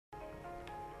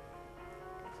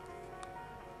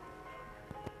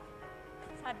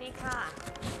Sawadika.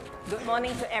 Good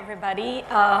morning to everybody.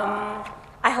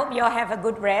 I hope you all have a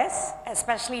good rest,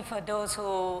 especially for those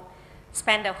who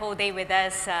spent the whole day with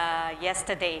us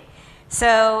yesterday.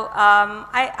 So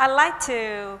I'd like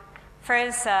to,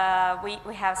 first,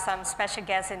 we have some special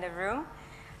guests in the room.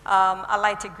 I'd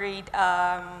like to greet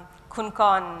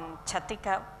Kunkon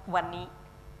Chatika Wani.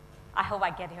 I hope I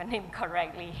get your name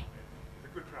correctly.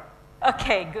 Good try.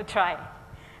 Okay, good try.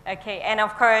 Okay, and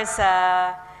of course,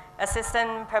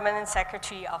 Assistant Permanent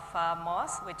Secretary of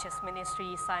MOS, which is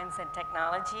Ministry of Science and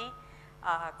Technology,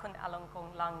 Kun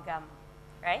Alongkong Langgam,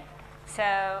 right? So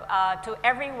to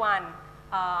everyone,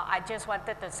 I just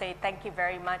wanted to say thank you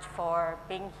very much for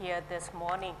being here this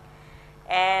morning.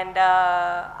 And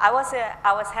I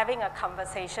was having a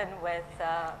conversation with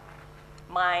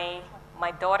my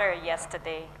daughter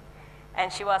yesterday,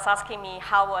 and she was asking me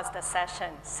how was the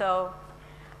session. So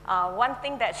one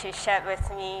thing that she shared with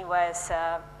me was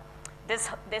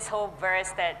this whole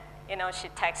verse that she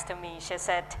texted me. She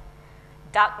said,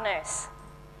 "Darkness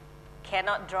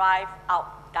cannot drive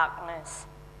out darkness.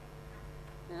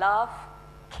 Love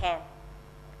can.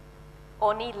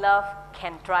 Only love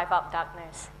can drive out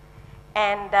darkness."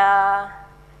 And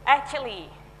actually,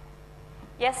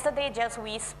 yesterday just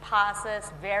whizzed past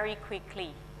us very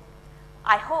quickly.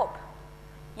 I hope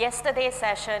yesterday's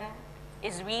session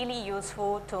is really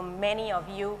useful to many of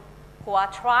you who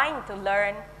are trying to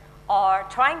learn or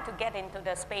trying to get into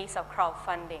the space of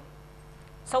crowdfunding.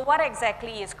 So what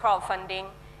exactly is crowdfunding?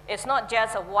 It's not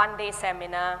just a one-day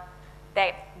seminar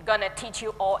that's gonna teach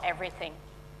you all everything.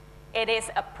 It is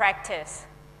a practice.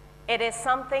 It is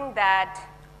something that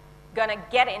gonna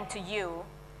get into you,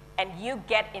 and you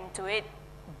get into it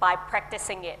by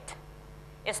practicing it.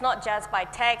 It's not just by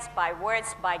text, by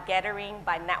words, by gathering,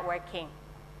 by networking.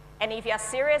 And if you're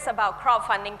serious about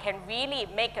crowdfunding can really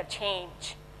make a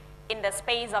change in the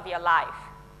space of your life,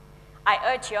 I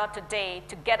urge you all today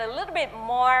to get a little bit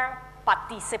more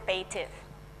participative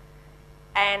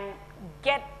and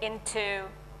get into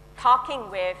talking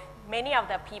with many of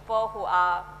the people who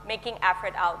are making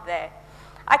effort out there.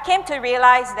 I came to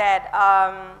realize that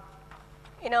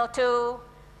to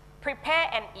prepare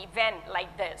an event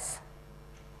like this,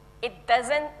 it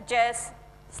doesn't just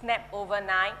snap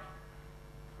overnight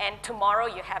and tomorrow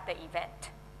you have the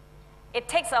event. It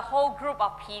takes a whole group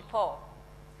of people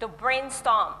to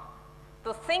brainstorm,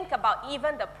 to think about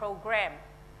even the program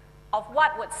of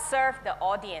what would serve the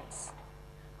audience.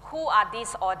 Who are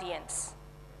these audience?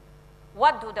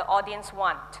 What do the audience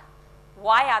want?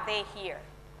 Why are they here?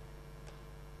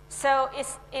 So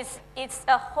it's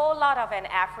a whole lot of an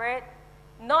effort,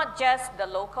 not just the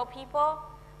local people,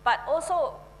 but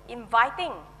also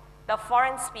inviting the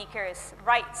foreign speakers.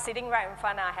 Sitting right in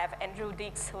front, I have Andrew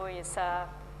Dix, who is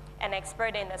an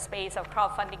expert in the space of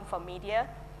crowdfunding for media.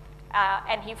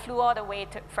 And he flew all the way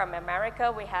from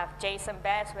America. We have Jason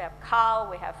Bass, we have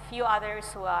Carl, we have a few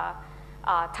others who are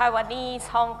Taiwanese,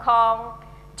 Hong Kong,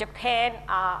 Japan,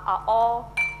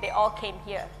 they all came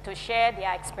here to share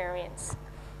their experience.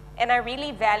 And I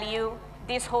really value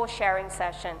this whole sharing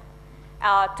session.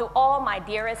 To all my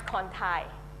dearest Kontai,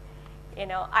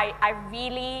 I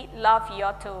really love you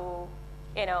all to,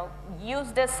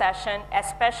 use this session,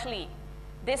 especially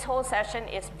this whole session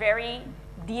is very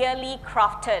dearly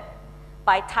crafted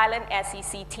by Thailand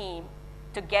SEC team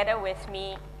together with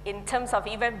me in terms of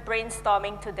even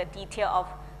brainstorming to the detail of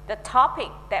the topic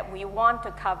that we want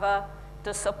to cover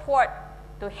to support,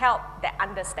 to help the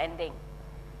understanding.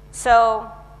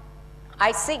 So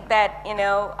I think that,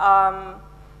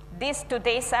 this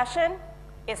today's session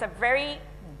is a very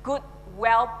good,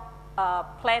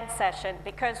 well-planned session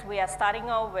because we are starting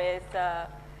off with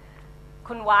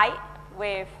Kun White,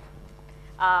 with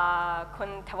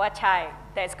Kun Tawachai.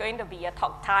 There's going to be a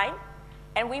talk time.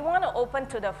 And we want to open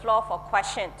to the floor for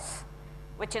questions,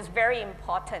 which is very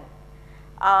important.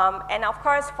 And of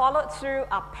course, followed through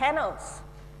our panels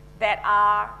that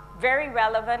are very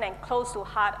relevant and close to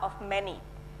heart of many.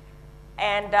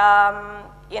 And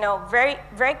very,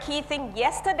 very key thing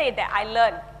yesterday that I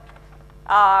learned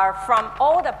from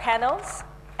all the panels,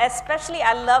 especially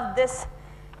I love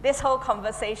this whole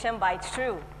conversation by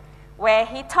True, where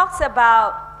he talks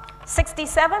about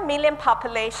 67 million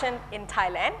population in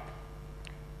Thailand,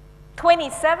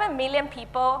 27 million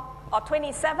people or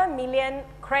 27 million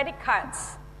credit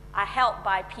cards are held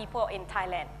by people in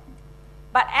Thailand.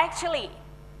 But actually,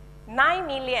 9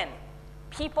 million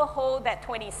people hold that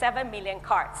 27 million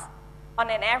cards. On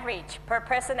an average, per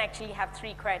person actually have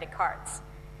 3 credit cards.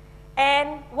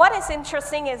 And what is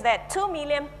interesting is that 2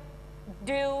 million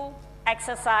do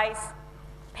exercise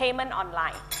payment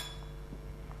online.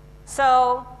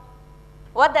 So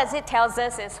What does it tell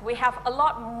us is we have a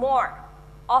lot more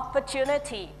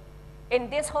opportunity in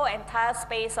this whole entire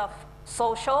space of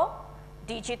social,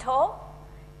 digital,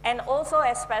 and also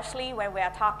especially when we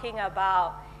are talking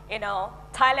about,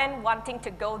 Thailand wanting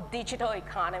to go digital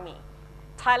economy.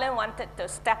 Thailand wanted to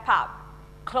step up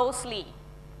closely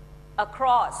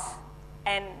across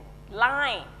and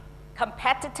line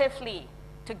competitively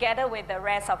together with the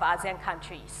rest of ASEAN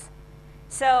countries.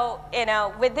 So,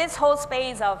 with this whole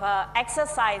space of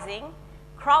exercising,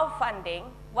 crowdfunding,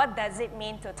 what does it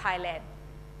mean to Thailand?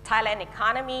 Thailand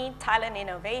economy, Thailand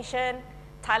innovation,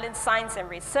 Thailand science and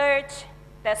research.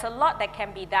 There's a lot that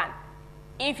can be done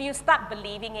if you start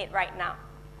believing it right now.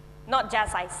 Not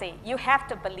just I say, you have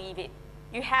to believe it.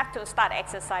 You have to start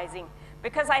exercising.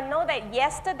 Because I know that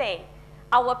yesterday,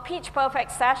 our Pitch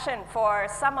Perfect session, for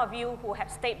some of you who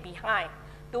have stayed behind,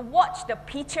 to watch the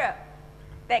pitcher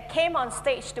that came on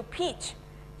stage to pitch,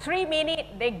 3 minutes,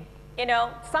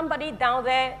 somebody down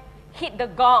there hit the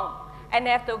gong, and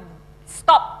they have to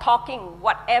stop talking,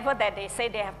 whatever that they say,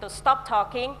 they have to stop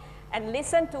talking and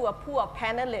listen to a pool of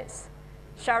panelists.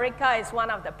 Sharika is one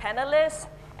of the panelists,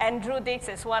 Andrew Dix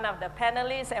is one of the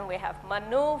panelists, and we have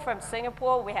Manu from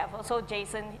Singapore, we have also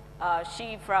Jason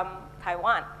Shi from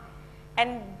Taiwan.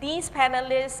 And these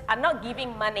panelists are not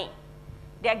giving money.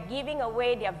 They're giving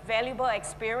away their valuable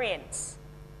experience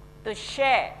to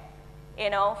share,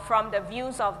 from the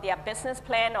views of their business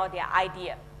plan or their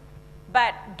idea.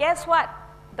 But guess what?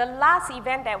 The last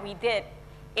event that we did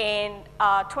in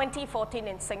 2014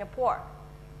 in Singapore,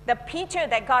 the pitcher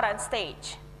that got on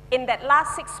stage, in that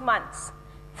last 6 months,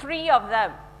 3 of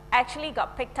them actually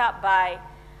got picked up by,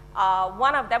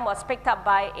 one of them was picked up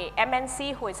by a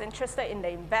MNC who is interested in the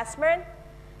investment.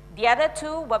 The other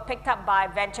 2 were picked up by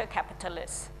venture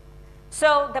capitalists.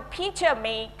 So the pitcher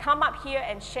may come up here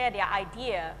and share their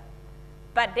idea,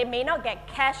 but they may not get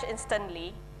cash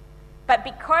instantly. But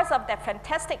because of that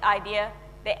fantastic idea,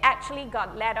 they actually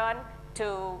got led on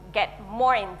to get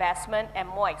more investment and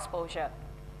more exposure.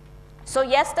 So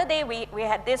yesterday, we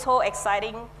had this whole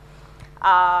exciting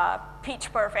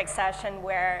Pitch Perfect session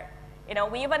where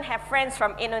we even have friends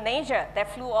from Indonesia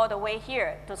that flew all the way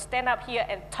here to stand up here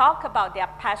and talk about their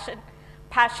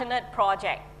passionate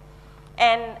project.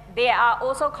 And they are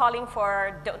also calling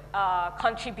for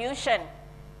contribution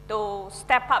to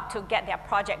step up to get their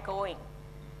project going.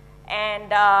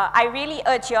 And I really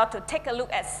urge you all to take a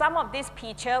look at some of these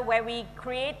pictures where we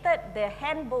created the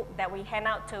handbook that we hand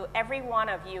out to every one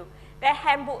of you. That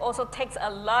handbook also takes a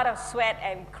lot of sweat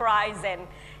and cries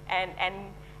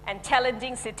and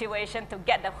challenging situation to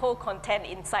get the whole content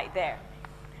inside there.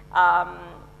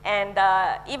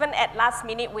 Even at last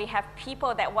minute, we have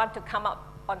people that want to come up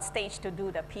on stage to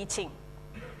do the pitching.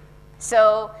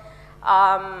 So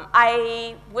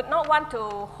I would not want to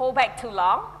hold back too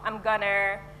long. I'm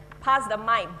gonna pass the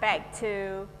mic back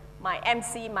to my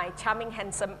MC, my charming,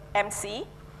 handsome MC.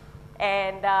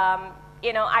 And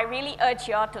I really urge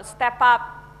you all to step up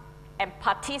and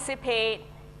participate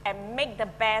and make the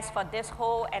best for this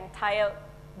whole entire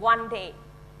one day,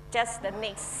 just the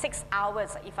next 6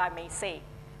 hours, if I may say.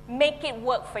 Make it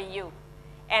work for you.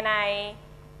 And I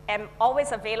am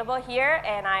always available here,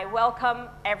 and I welcome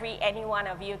any one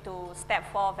of you to step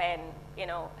forth and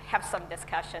have some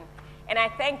discussion. And I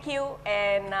thank you,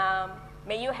 and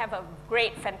may you have a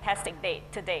great, fantastic day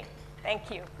today.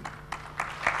 Thank you.